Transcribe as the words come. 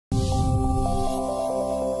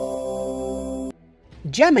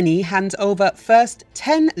Germany hands over first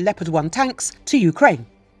 10 Leopard 1 tanks to Ukraine.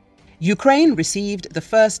 Ukraine received the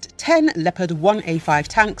first 10 Leopard 1A5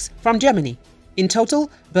 tanks from Germany. In total,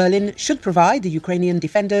 Berlin should provide the Ukrainian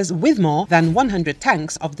defenders with more than 100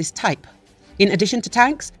 tanks of this type. In addition to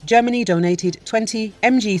tanks, Germany donated 20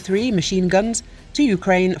 MG3 machine guns to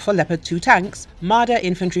Ukraine for Leopard 2 tanks, Marder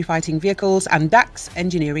infantry fighting vehicles and DAX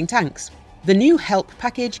engineering tanks. The new help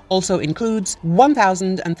package also includes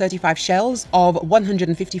 1,035 shells of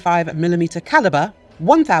 155mm caliber,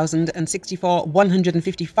 1,064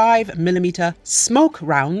 155mm smoke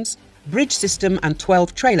rounds, bridge system and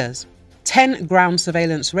 12 trailers, 10 ground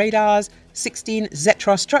surveillance radars, 16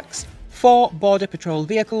 Zetros trucks, 4 border patrol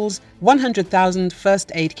vehicles, 100,000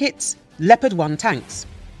 first aid kits, Leopard 1 tanks.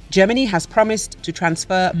 Germany has promised to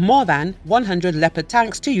transfer more than 100 Leopard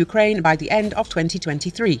tanks to Ukraine by the end of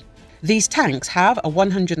 2023. These tanks have a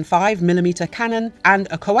 105mm cannon and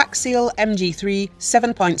a coaxial MG3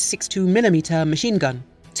 7.62mm machine gun.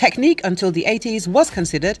 Technique until the 80s was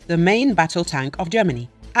considered the main battle tank of Germany.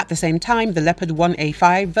 At the same time, the Leopard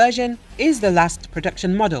 1A5 version is the last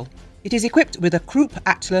production model. It is equipped with a Krupp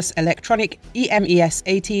Atlas electronic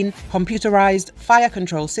EMES-18 computerized fire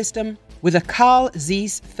control system with a Carl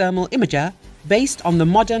Zeiss thermal imager based on the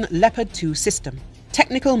modern Leopard 2 system.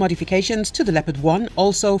 Technical modifications to the Leopard 1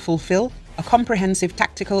 also fulfill a comprehensive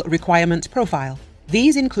tactical requirement profile.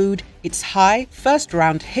 These include its high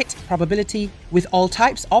first-round hit probability with all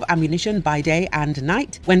types of ammunition by day and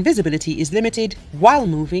night when visibility is limited, while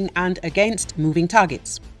moving and against moving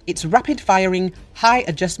targets. Its rapid-firing, high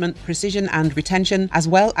adjustment precision and retention, as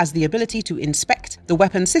well as the ability to inspect the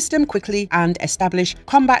weapon system quickly and establish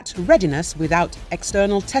combat readiness without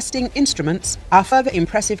external testing instruments, are further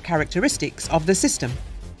impressive characteristics of the system.